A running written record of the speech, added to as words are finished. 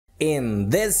In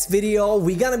this video,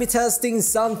 we're gonna be testing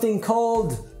something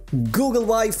called Google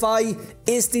Wi-Fi.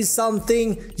 Is this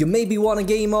something you maybe want to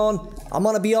game on? I'm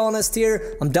gonna be honest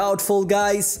here, I'm doubtful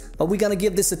guys, but we're gonna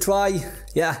give this a try.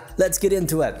 Yeah, let's get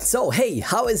into it. So hey,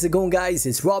 how is it going guys?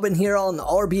 It's Robin here on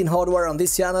RB Hardware. On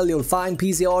this channel you'll find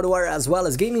PC hardware as well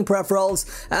as gaming peripherals,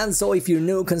 and so if you're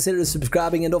new, consider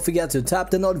subscribing and don't forget to tap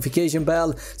the notification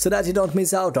bell so that you don't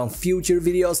miss out on future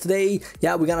videos. Today,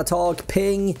 yeah, we're gonna talk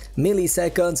ping,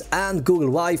 milliseconds and Google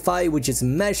Wi-Fi, which is a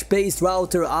mesh-based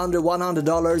router under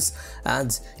 $100.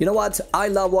 And you know what? I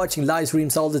love watching live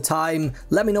streams all the time.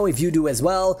 Let me know if you do as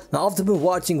well. Now, after been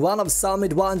watching one of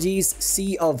Summit 1G's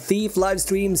Sea of Thief live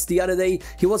streams the other day,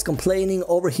 he was complaining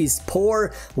over his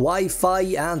poor Wi-Fi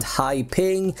and high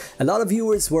ping. A lot of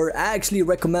viewers were actually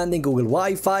recommending Google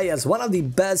Wi-Fi as one of the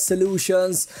best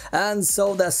solutions, and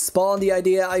so that spawned the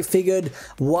idea. I figured,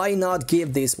 why not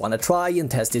give this one a try and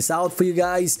test this out for you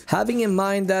guys. Having in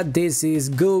mind that this is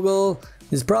Google,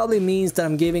 this probably means that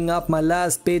I'm giving up my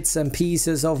last bits and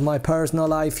pieces of my personal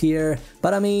life here,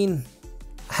 but I mean,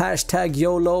 hashtag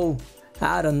YOLO,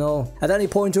 I don't know. At any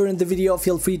point during the video,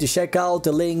 feel free to check out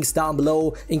the links down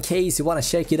below in case you want to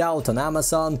check it out on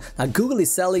Amazon. Now, Google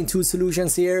is selling two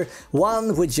solutions here,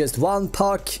 one with just one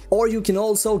puck, or you can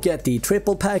also get the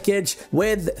triple package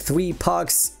with 3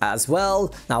 pucks as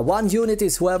well. Now, one unit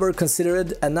is however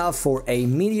considered enough for a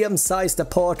medium-sized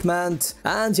apartment,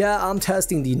 and yeah, I'm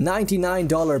testing the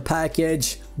 $99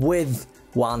 package with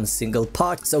one single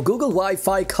puck. So Google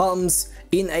Wi-Fi comes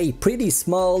in a pretty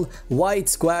small white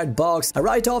squared box.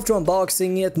 Right after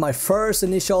unboxing it, my first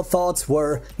initial thoughts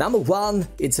were, number one,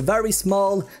 it's a very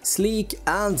small, sleek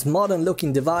and modern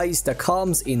looking device that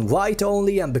comes in white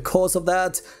only, and because of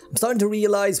that, I'm starting to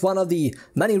realize one of the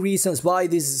many reasons why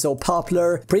this is so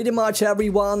popular. Pretty much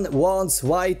everyone wants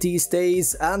white these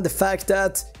days, and the fact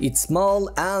that it's small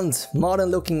and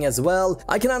modern looking as well,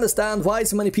 I can understand why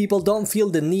so many people don't feel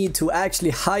the need to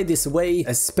actually hide this away,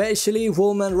 especially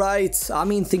women, right? I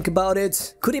mean, think about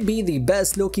it. Could it be the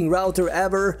best looking router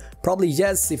ever? Probably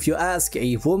yes, if you ask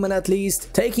a woman at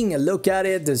least. Taking a look at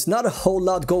it, there's not a whole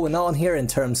lot going on here in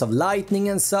terms of lighting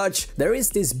and such. There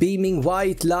is this beaming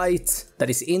white light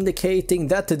that is indicating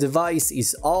that the device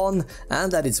is on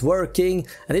and that it's working,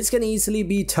 and it can easily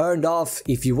be turned off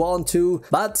if you want to,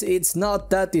 but it's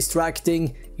not that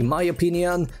distracting in my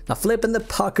opinion. Now, flipping the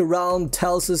puck around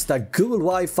tells us that Google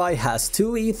Wi-Fi has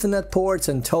 2 Ethernet ports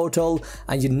in total,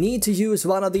 and you need to use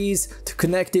one of these to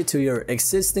connect it to your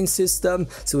existing system.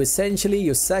 So essentially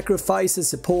you sacrifice the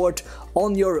support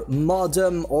on your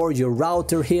modem or your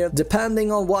router here,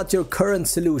 depending on what your current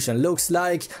solution looks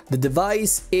like. The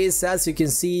device is, as you can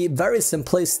see, very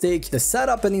simplistic. The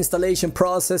setup and installation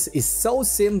process is so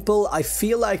simple. I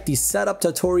feel like the setup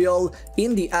tutorial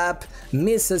in the app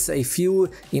misses a few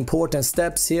important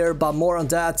steps here, but more on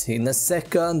that in a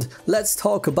second. Let's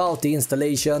talk about the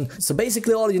installation. So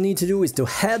basically all you need to do is to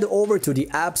head over to the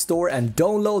App Store and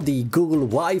download the Google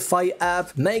Wi-Fi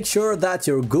app. Make sure that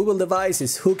your Google device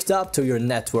is hooked up to your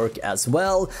network as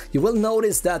well. You will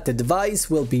notice that the device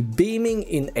will be beaming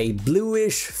in a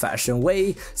bluish fashion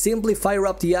way. Simply fire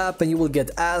up the app and you will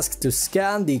get asked to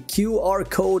scan the QR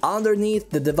code underneath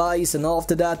the device, and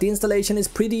after that the installation is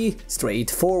pretty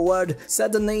straightforward.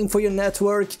 Set the name for your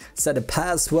network, set a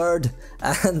password,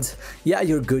 and yeah,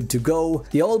 you're good to go.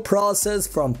 The whole process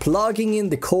from plugging in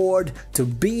the cord to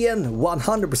being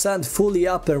 100% fully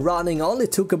up and running only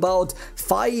took about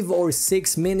 5 or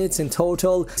 6 minutes in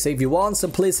total. So if you want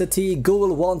simplicity,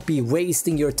 Google won't be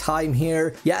wasting your time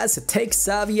here. Yeah, as a tech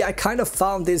savvy, I kind of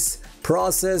found this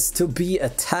process to be a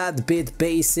tad bit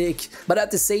basic, but at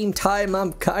the same time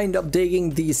I'm kind of digging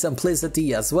the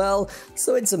simplicity as well,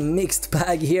 so it's a mixed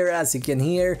bag here, as you can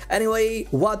hear. Anyway,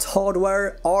 what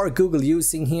hardware are Google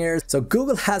using here? So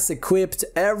Google has equipped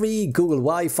every Google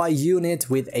Wi-Fi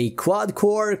unit with a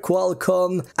quad-core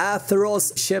Qualcomm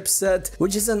Atheros chipset,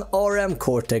 which is an ARM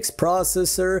Cortex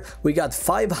processor. We got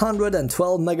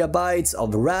 512 megabytes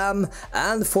of RAM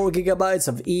and 4 gigabytes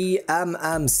of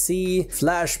eMMC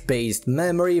flash-based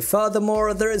memory.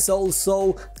 Furthermore, there is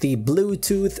also the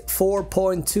Bluetooth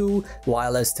 4.2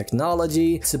 wireless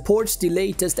technology. It supports the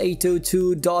latest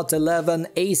 802.11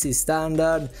 AC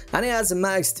standard, and it has a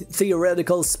maxed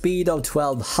theoretical speed of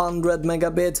 1200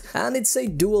 megabit, and it's a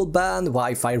dual band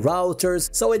Wi-Fi router,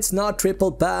 so it's not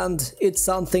triple band. It's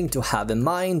something to have in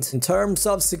mind. In terms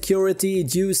of security,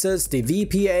 it uses the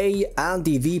VPA and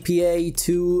the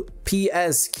VPA2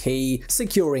 PSK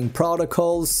securing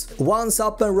protocols. Once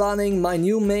up and running, my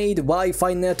new made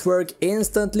Wi-Fi network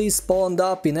instantly spawned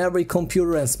up in every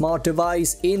computer and smart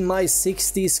device in my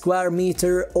 60 square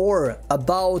meter or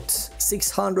about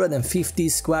 650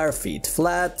 square feet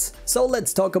flat. So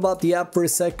let's talk about the app for a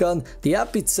second. The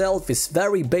app itself is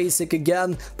very basic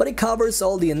again, but it covers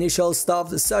all the initial stuff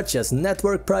such as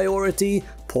network priority,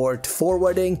 port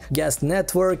forwarding, guest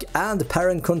network and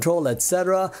parent control,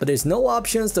 etc. But there's no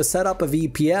options to set up a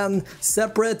VPN,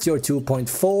 separate your 2.4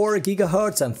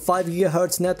 GHz and 5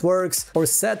 GHz networks, or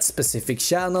set specific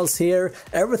channels here.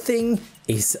 Everything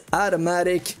is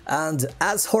automatic, and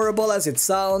as horrible as it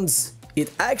sounds, it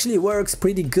actually works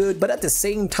pretty good, but at the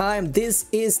same time, this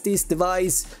is this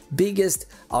device's biggest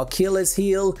Achilles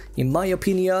heel in my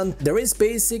opinion. There is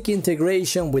basic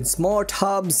integration with smart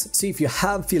hubs, so if you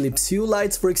have Philips Hue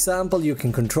lights for example, you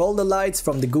can control the lights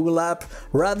from the Google app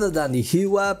rather than the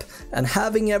Hue app, and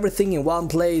having everything in one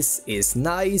place is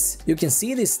nice. You can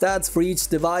see the stats for each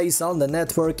device on the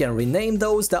network and rename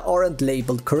those that aren't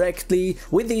labeled correctly.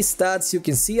 With these stats you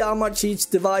can see how much each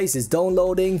device is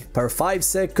downloading per 5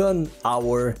 second,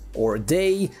 hour or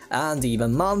day, and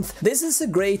even month. This is a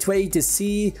great way to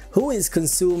see who is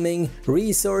consuming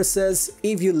resources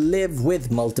if you live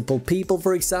with multiple people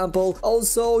for example.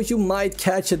 Also, you might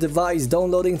catch a device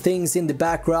downloading things in the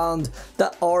background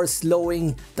that are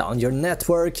slowing down your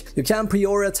network. You can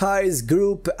prioritize,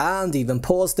 group and even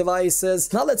pause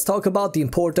devices. Now let's talk about the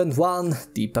important one,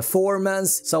 the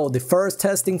performance. So the first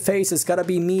testing phase is gonna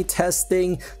be me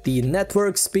testing the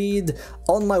network speed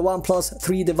on my OnePlus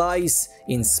 3 device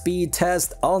in speed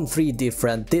test on 3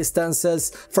 different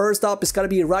distances. First up is gonna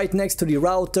be right next to the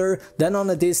router, then on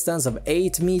a distance of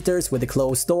 8 meters with a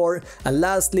closed door, and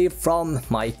lastly from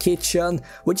my kitchen,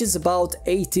 which is about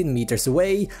 18 meters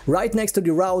away. Right next to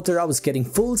the router I was getting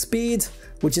full speed,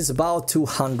 which is about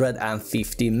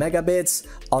 250 megabits.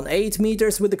 On 8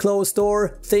 meters with the closed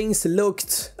door, things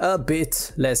looked a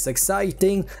bit less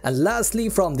exciting, and lastly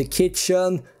from the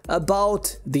kitchen,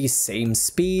 about the same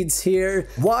speeds here.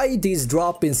 Why this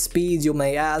drop in speed, you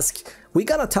may ask? We're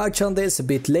gonna touch on this a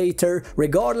bit later.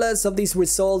 Regardless of these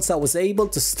results, I was able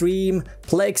to stream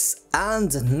Plex and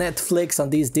Netflix on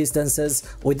these distances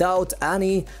without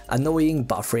any annoying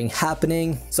buffering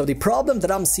happening. So the problem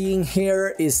that I'm seeing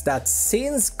here is that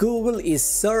since Google is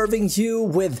serving you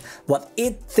with what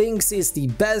it thinks is the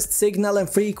best signal and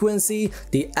frequency,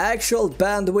 the actual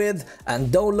bandwidth and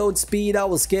download speed I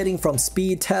was getting from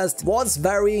speed test was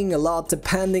varying a lot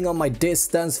depending on my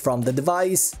distance from the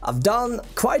device. I've done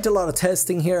quite a lot of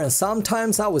testing here, and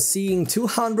sometimes I was seeing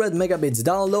 200 megabits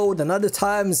download and other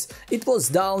times it was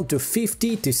down to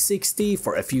 50 to 60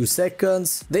 for a few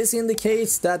seconds. This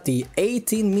indicates that the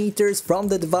 18 meters from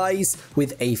the device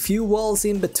with a few walls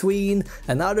in between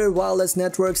and other wireless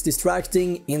networks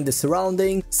distracting in the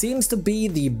surrounding seems to be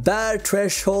the bare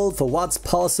threshold for what's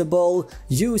possible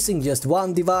using just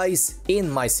one device in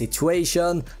my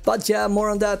situation. But yeah, more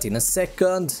on that in a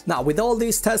second. Now with all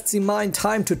these tests in mind,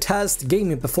 time to test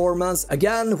gaming performance.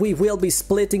 Again, we will be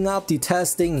splitting up the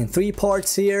testing in 3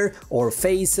 parts here, or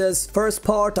phases. First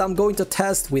part I'm going to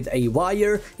test with a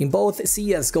wire in both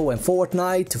CSGO and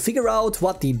Fortnite to figure out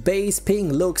what the base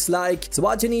ping looks like. So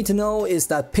what you need to know is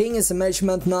that ping is a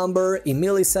measurement number in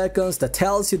milliseconds that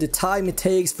tells you the time it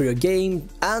takes for your game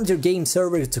and your game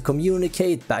server to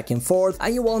communicate back and forth,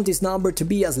 and you want this number to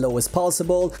be as low as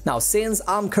possible. Now since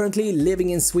I'm currently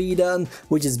living in Sweden,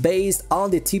 which is based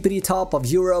on the tippity top of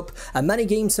Europe, and many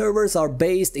game servers are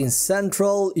based in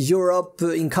Central Europe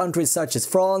in countries such as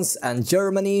France and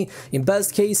Germany, in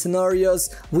best case scenarios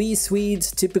we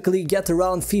Swedes typically get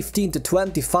around 15 to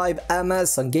 25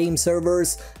 ms on game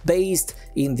servers based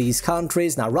in these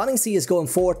countries. Now running CSGO and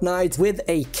Fortnite with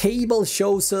a cable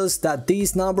shows us that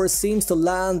these numbers seems to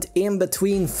land in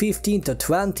between 15 to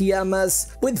 20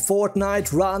 ms, with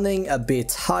Fortnite running a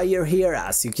bit higher here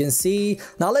as you can see.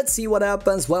 Now let's see what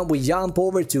happens when we jump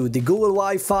over to the Google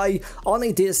Wi-Fi on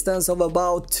a distance of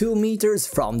about 2 meters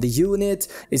from the unit.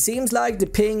 It seems like the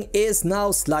ping is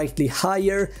now slightly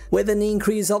higher with an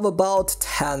increase of about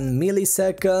 10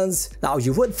 milliseconds. Now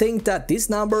you would think that this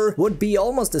number would be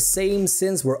almost the same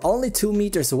since we're only 2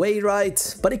 meters away,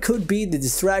 right? But it could be the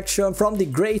distraction from the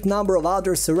great number of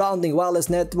other surrounding wireless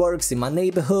networks in my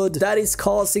neighborhood that is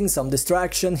causing some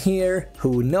distraction here,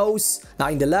 who knows? Now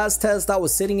in the last test I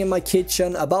was sitting in my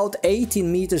kitchen about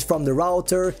 18 meters from the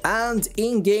router, and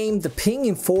in game the ping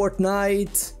in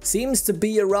Fortnite seems to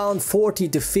be around 40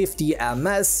 to 50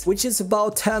 ms, which is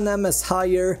about 10 ms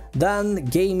higher than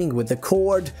gaming with the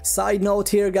cord. Side note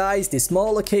here guys, the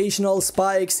small occasional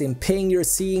spikes in ping you're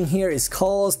seeing here is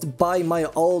caused by my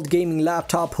old gaming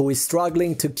laptop who is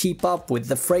struggling to keep up with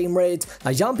the frame rate.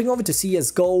 Now jumping over to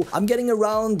CSGO, I'm getting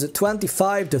around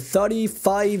 25 to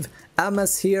 35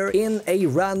 MS here in a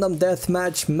random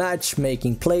deathmatch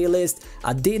matchmaking playlist.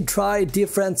 I did try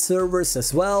different servers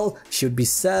as well, should be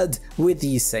said, with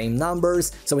these same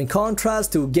numbers. So in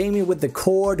contrast to gaming with the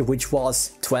cord, which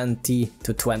was 20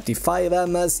 to 25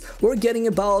 MS, we're getting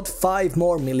about 5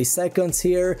 more milliseconds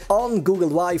here on Google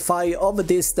Wi-Fi of a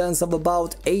distance of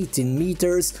about 18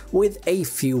 meters with a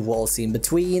few walls in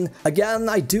between. Again,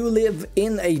 I do live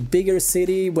in a bigger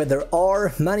city where there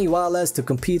are many wireless to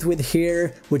compete with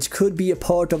here, which could be a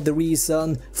part of the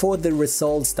reason for the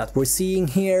results that we're seeing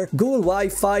here. Google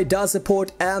Wi-Fi does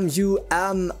support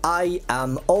MU-MIMO.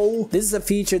 This is a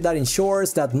feature that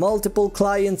ensures that multiple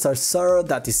clients are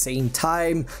served at the same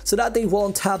time so that they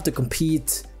won't have to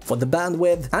compete for the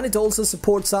bandwidth, and it also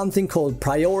supports something called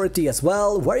priority as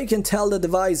well, where you can tell the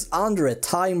device under a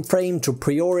time frame to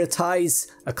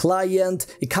prioritize a client.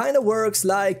 It kind of works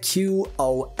like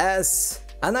QoS.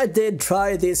 And I did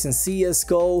try this in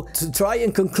CSGO. To try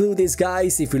and conclude this,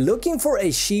 guys, if you're looking for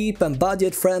a cheap and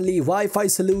budget-friendly Wi-Fi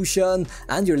solution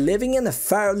and you're living in a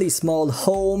fairly small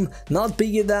home, not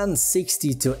bigger than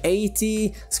 60 to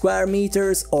 80 square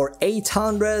meters or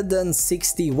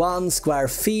 861 square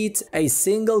feet, a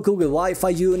single Google Wi-Fi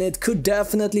unit could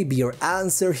definitely be your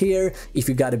answer here. If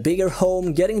you got a bigger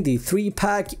home, getting the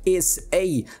 3-pack is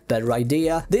a better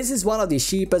idea. This is one of the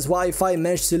cheapest Wi-Fi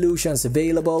mesh solutions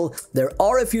available. There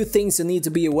are a few things you need to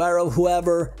be aware of,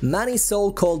 however. Many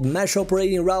so-called mesh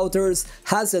operating routers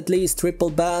has at least triple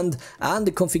band and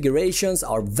the configurations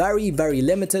are very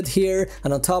limited here,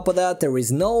 and on top of that there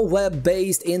is no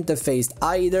web-based interface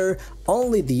either,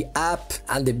 only the app.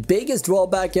 And the biggest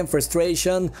drawback and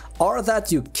frustration are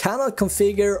that you cannot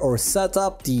configure or set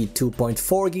up the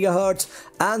 2.4 GHz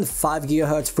and 5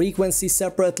 GHz frequency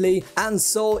separately, and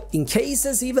so in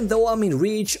cases even though I'm in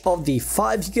reach of the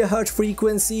 5 GHz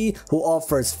frequency who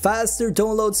offers faster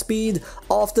download speed,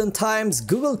 oftentimes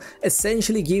Google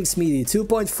essentially gives me the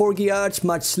 2.4 GHz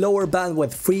much slower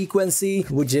bandwidth frequency,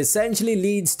 which essentially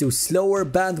leads to slower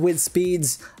bandwidth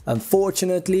speeds.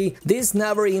 Unfortunately, this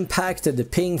never impacted the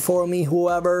ping for me,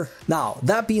 however. Now,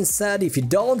 that being said, if you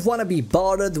don't want to be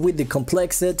bothered with the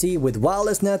complexity with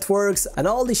wireless networks and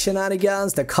all the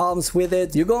shenanigans that comes with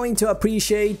it, you're going to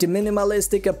appreciate the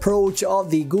minimalistic approach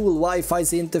of the Google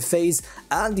Wi-Fi's interface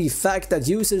and the fact that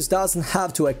users doesn't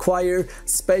have to acquire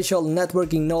special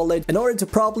networking knowledge in order to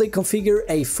properly configure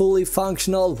a fully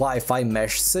functional Wi-Fi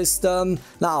mesh system.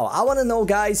 Now, I want to know,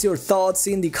 guys, your thoughts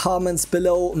in the comments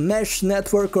below. Mesh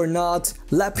network or not?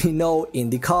 Let me know in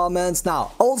the comments.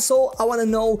 Now, also, I want to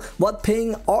know what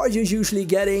ping are you usually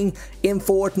getting in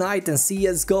Fortnite and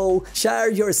CSGO.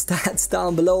 Share your stats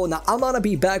down below. Now, I'm gonna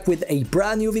be back with a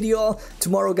brand new video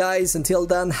tomorrow, guys. Until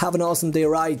then, have an awesome day,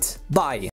 right? Bye.